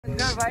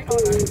more bite.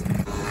 Hold on.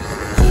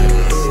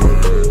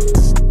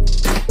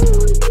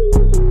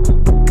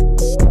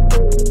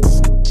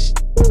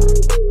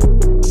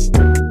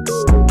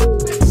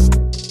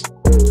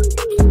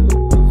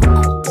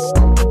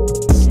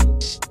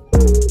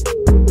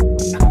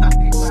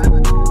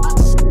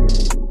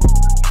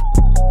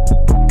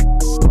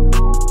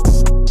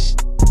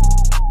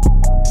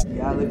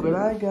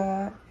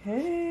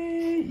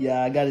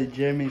 I got a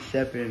German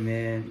Shepherd,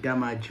 man. Got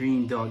my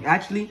dream dog.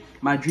 Actually,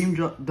 my dream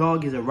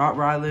dog is a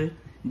Rottweiler,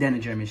 then a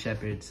German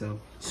Shepherd. So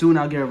soon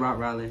I'll get a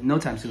Rottweiler. No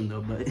time soon though,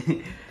 but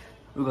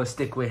we're gonna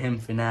stick with him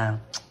for now.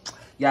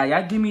 Yeah,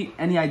 y'all give me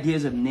any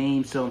ideas of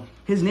names. So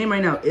his name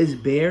right now is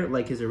Bear,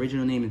 like his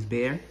original name is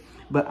Bear.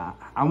 But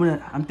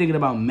I'm thinking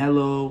about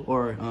Mellow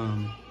or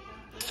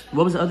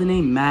what was the other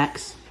name?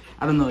 Max.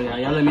 I don't know, y'all.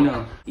 Y'all let me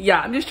know. Yeah,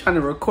 I'm just trying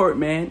to record,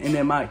 man. And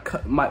then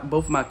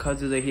both of my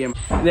cousins are here.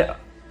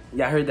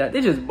 Y'all heard that?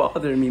 They just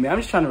bothering me, man. I'm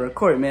just trying to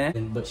record,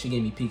 man. But she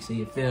gave me pizza,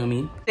 you feel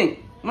me? Hey,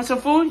 want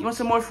some food? You want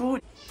some more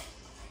food?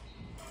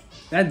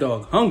 That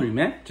dog hungry,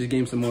 man. Just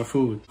gave him some more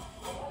food.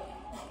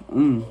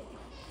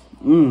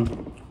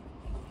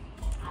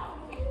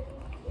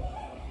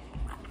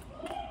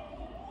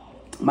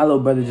 My little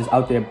brother just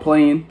out there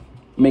playing,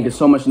 making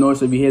so much noise.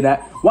 So if you hear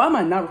that, why am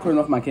I not recording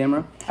off my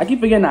camera? I keep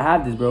forgetting I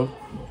have this, bro.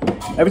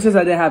 Ever since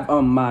I didn't have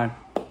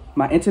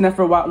my internet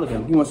for a while. Look at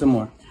him. He wants some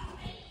more.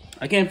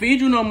 I can't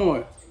feed you no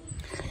more.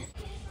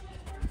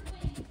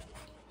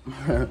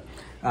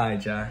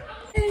 Alright, y'all.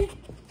 Hey,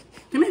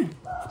 come here.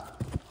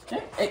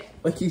 Hey, hey.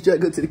 Why you trying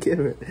to go to the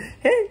camera?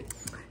 Hey,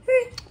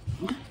 hey.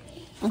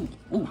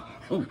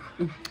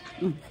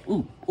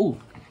 Ooh.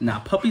 Nah,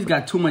 puppies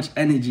got too much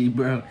energy,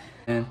 bro.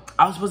 And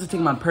I was supposed to take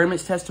my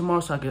permits test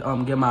tomorrow so I could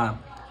get my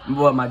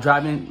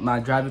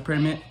driving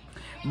permit.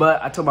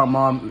 But I told my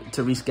mom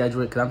to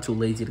reschedule it because I'm too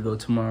lazy to go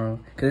tomorrow.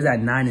 Because it's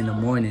at 9 in the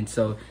morning,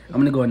 so I'm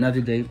going to go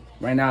another day.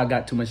 Right now, I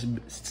got too much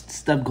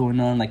stuff going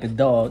on like a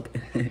dog.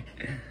 Hey!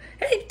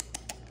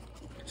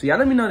 So y'all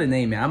let me know the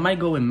name, man. I might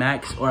go with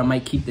Max or I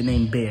might keep the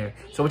name Bear.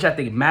 So what y'all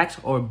think, Max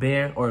or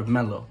Bear or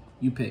Mellow?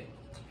 You pick.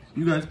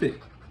 You guys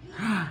pick.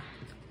 Ah!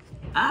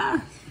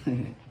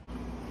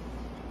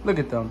 Look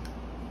at them.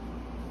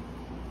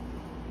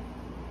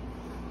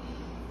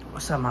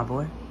 What's up, my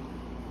boy?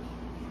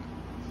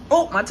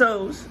 Oh, my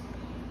toes.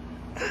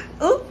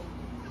 Oh,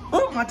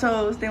 my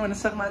toes. They want to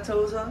suck my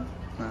toes off?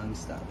 Nah, let me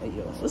stop. Hey,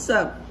 yo, what's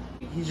up?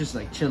 He's just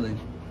like chilling.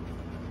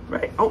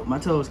 Right? Oh, my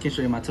toes. Can't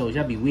show you my toes.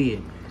 Y'all be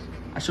weird.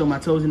 I showed my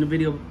toes in the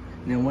video,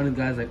 and then one of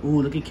the guys like,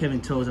 ooh, look at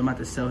Kevin's toes. I'm about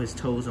to sell his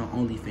toes on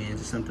OnlyFans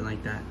or something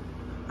like that.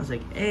 I was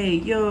like, hey,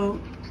 yo.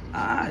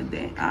 Stop.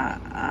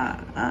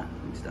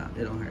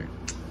 It don't hurt.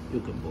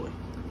 You're a good boy.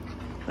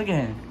 Look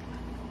at him.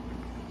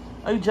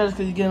 Are you jealous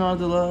because you're getting all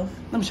the love?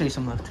 Let me show you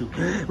some love too.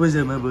 What's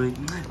up, my boy?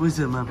 What's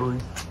up, my boy?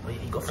 Oh, you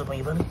go flip on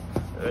your belly?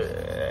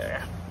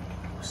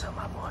 What's up,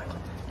 my boy?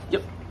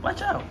 Yep,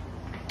 watch out.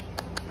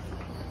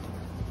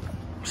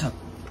 What's up?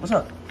 What's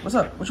up? What's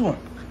up? What you want?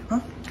 Huh?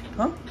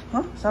 Huh?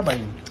 Huh? Stop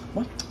biting me.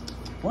 What?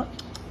 What?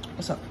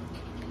 What's up?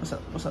 What's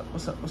up? What's up?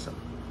 What's up? What's up?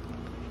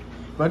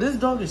 Bro, this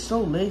dog is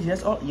so lazy.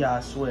 That's all. Yeah,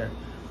 I swear.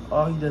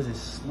 All he does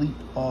is sleep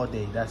all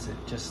day. That's it.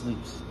 Just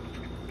sleeps.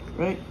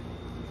 Right?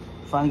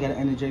 Finally got an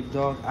energetic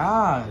dog.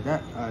 Okay,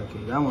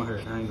 that won't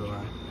hurt. I ain't gonna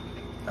lie.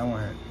 That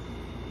won't hurt.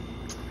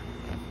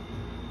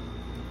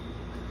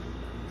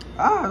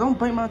 Don't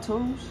bite my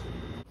toes.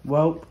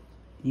 Well,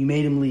 you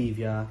made him leave,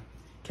 y'all.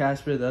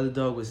 Casper, the other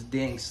dog, was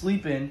dang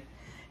sleeping,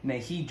 and then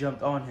he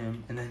jumped on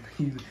him, and then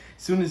as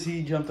soon as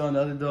he jumped on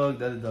the other dog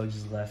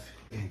just left.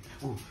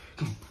 Ooh,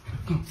 come.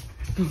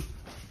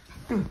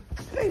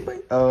 Hey,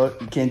 buddy. Oh,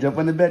 you can't jump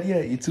on the bed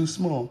yet. You're too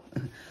small.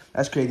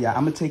 That's crazy.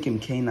 I'm going to take him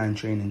canine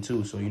training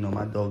too. So, you know,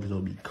 my dogs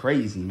will be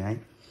crazy,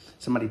 man.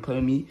 Somebody play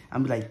with me,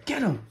 I'm be like,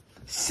 get him.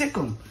 Sick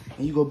him.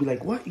 And you go be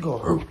like, what? You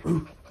go,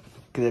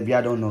 Because if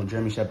y'all don't know,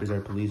 German Shepherds are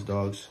police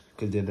dogs.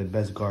 Because they're the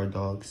best guard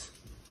dogs.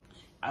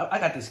 I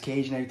got this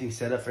cage and everything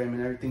set up for him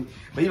and everything.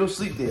 But he don't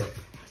sleep there.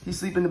 He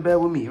sleep in the bed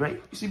with me,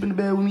 right? You sleep in the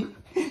bed with me?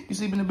 You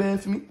sleep in the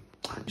bed for me?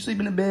 You sleep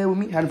in the bed with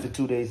me? Had him for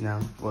 2 days now.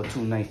 Well,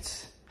 2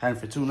 nights. Had him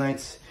for 2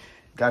 nights.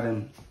 Got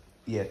him,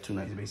 yeah, 2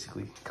 nights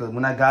basically. Because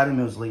when I got him,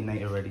 it was late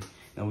night already.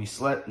 And we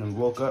slept, and then we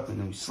woke up, and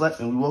then we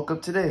slept, and we woke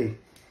up today.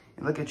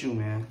 And look at you,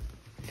 man.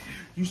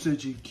 You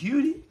such a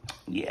cutie.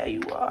 Yeah,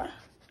 you are.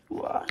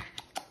 You are.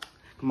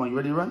 Come on, you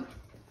ready to run?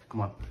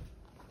 Come on.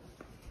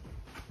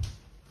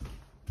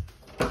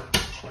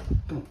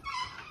 Come on.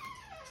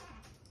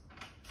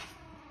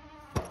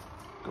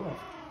 Go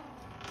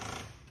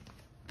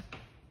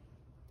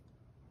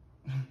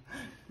on.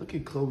 Look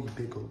at Chloe's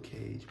big old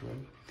cage, bro.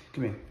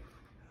 Come here.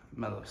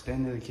 Mellow,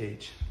 stand in the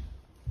cage.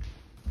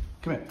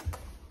 Come here.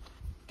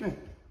 Come here.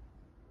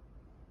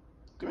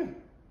 Come here.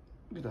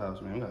 Look at the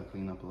house, man. We gotta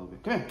clean up a little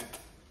bit. Come here.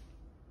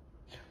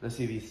 Let's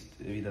see if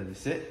he does it.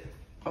 Sit.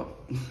 Oh.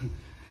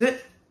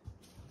 Sit.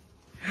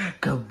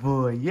 Good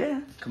boy,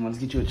 yeah. Come on,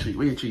 let's get you a treat.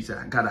 Where your treats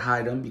at? Gotta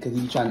hide them because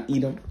you trying to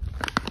eat them.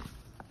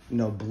 You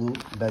know, Blue,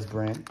 best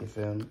brand. You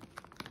feel me?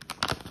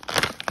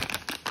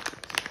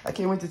 I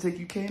can't wait to take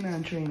you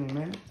canine training,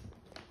 man.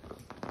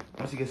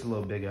 Once he gets a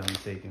little bigger, I'm gonna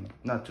take him.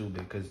 Not too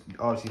big, because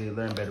obviously they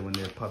learn better when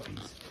they're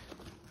puppies.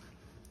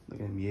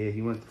 Look at him. Yeah,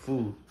 he went to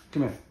food.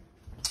 Come here.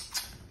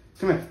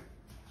 Come here.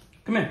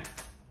 Come here.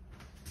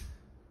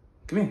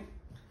 Come here.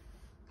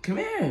 Come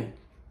here.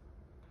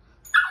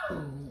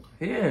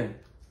 Here.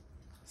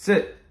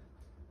 Sit.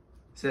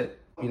 Sit.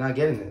 You're not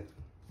getting it.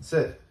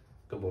 Sit.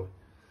 Good boy.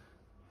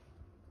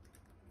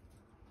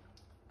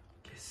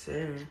 Yes,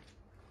 sir.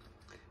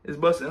 It's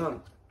busting, huh?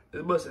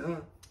 It's busting,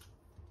 huh?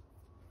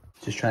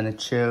 Just trying to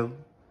chill,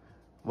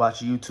 watch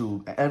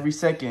YouTube. And every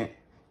second,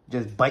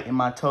 just biting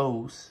my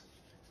toes,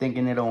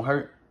 thinking it don't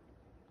hurt.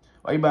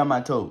 Why you biting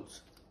my toes?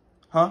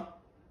 Huh?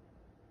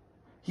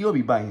 He'll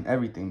be biting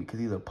everything because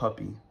he's a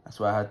puppy. That's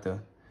why I had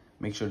to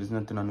make sure there's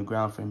nothing on the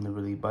ground for him to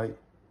really bite.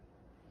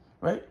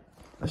 Right?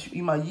 Unless you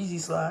eat my Yeezy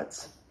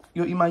slides.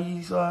 You'll eat my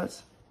Yeezy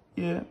slides?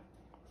 Yeah.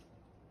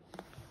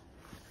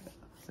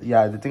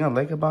 Yeah, the thing I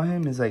like about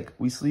him is, like,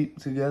 we sleep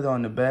together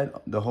on the bed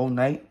the whole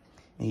night,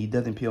 and he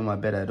doesn't pee on my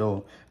bed at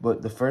all.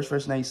 But the first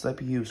night he slept,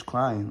 he was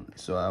crying.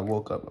 So I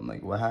woke up. I'm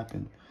like, what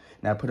happened?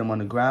 And I put him on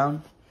the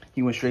ground.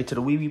 He went straight to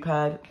the wee-wee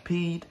pad,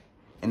 peed,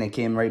 and then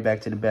came right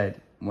back to the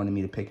bed. Wanted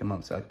me to pick him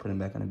up so I could put him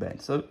back on the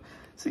bed. So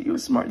you a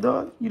smart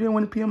dog? You didn't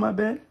want to pee on my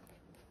bed?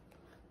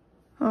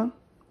 Huh?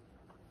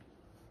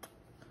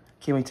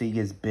 Can't wait till he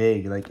gets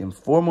big. Like, in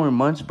 4 more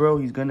months, bro,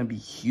 he's going to be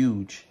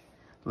huge.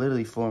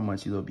 Literally 4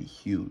 months, he's going to be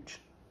huge.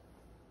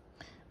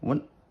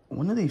 When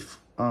do they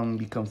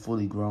become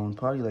fully grown?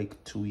 Probably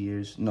like 2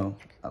 years. No,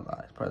 I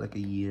lied. Probably like a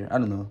year. I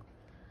don't know.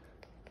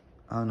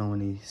 I don't know when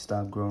they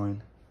stop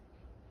growing.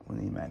 When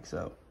they max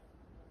out.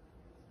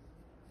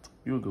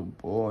 You're a good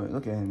boy.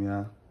 Look at him,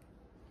 y'all.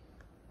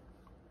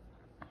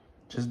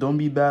 Just don't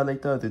be bad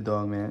like the other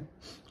dog, man.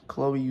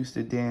 Chloe used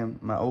to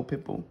my old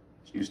pit bull.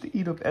 She used to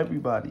eat up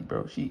everybody,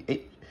 bro. She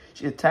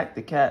attacked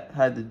the cat,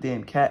 had the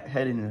damn cat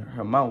head in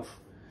her mouth.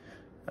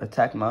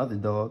 Attacked my other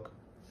dog.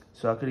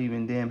 So I couldn't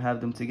even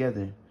have them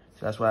together.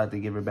 So that's why I had to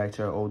give her back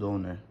to her old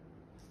owner.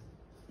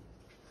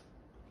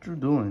 What you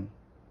doing?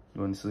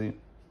 You want to sleep?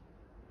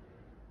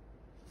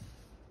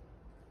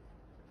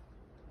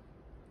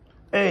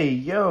 Hey,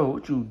 yo,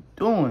 what you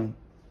doing?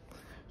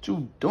 What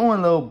you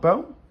doing, little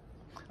bro?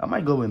 I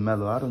might go with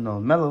Mellow. I don't know.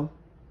 Mellow.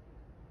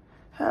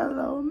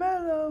 Hello,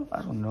 Mellow.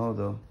 I don't know,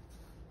 though.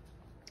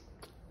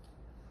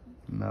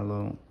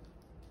 Mellow.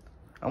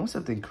 I want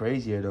something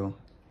crazier, though.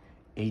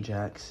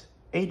 Ajax.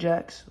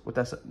 Ajax. What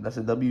that's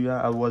a W.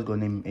 I was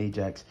gonna name him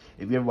Ajax.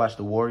 If you ever watched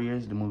The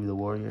Warriors, the movie The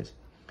Warriors,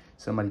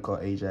 somebody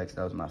called Ajax.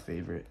 That was my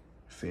favorite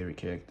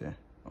character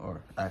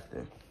or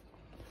actor.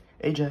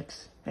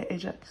 Ajax. Hey,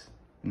 Ajax.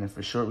 And then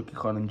for short, we could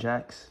call him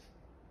Jax.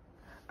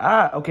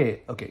 Ah,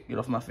 okay. Get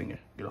off my finger.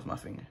 Get off my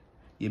finger.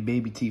 Your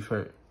baby teeth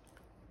hurt.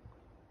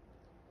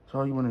 That's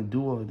all you want to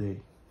do all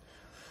day.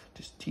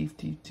 Just teeth.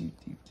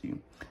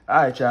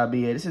 All right, y'all. But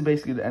yeah, this is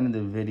basically the end of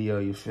the video.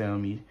 You feel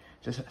me?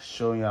 Just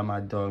showing y'all my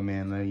dog,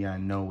 man. Letting y'all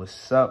know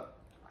what's up.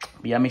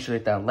 But y'all make sure to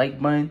hit that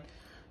like button.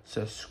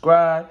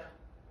 Subscribe.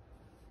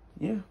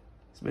 Yeah,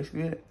 that's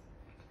basically it.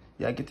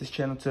 Y'all get this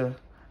channel to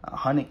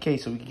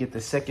 100K so we can get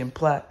the second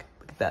plaque.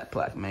 Look at that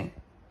plaque, man.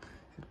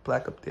 See the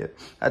plaque up there.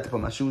 I had to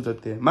put my shoes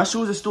up there. My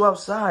shoes are still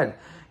outside.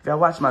 If y'all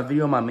watch my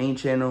video on my main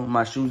channel,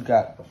 my shoes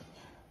got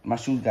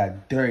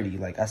dirty.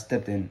 Like, I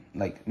stepped in,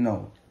 like,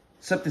 no.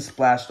 Something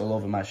splashed all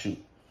over my shoe.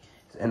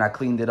 And I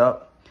cleaned it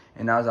up.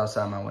 And now it's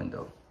outside my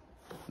window.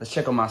 Let's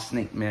check on my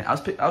snake, man. I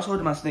was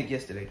holding my snake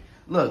yesterday.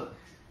 Look,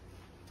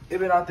 it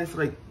been out there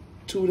for like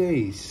 2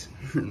 days.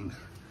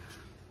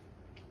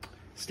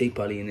 Stay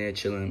putty in there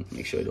chilling.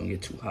 Make sure it don't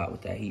get too hot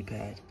with that heat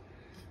pad.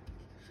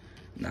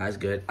 Nah, it's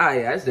good. All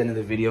right, yeah, that's the end of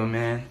the video,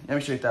 man.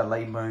 Make sure you hit that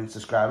like button,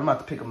 subscribe. I'm about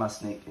to pick up my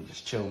snake and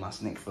just chill with my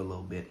snake for a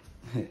little bit.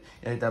 Yeah,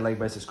 hit that like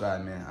button,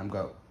 subscribe, man. I'm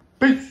go.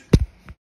 Peace.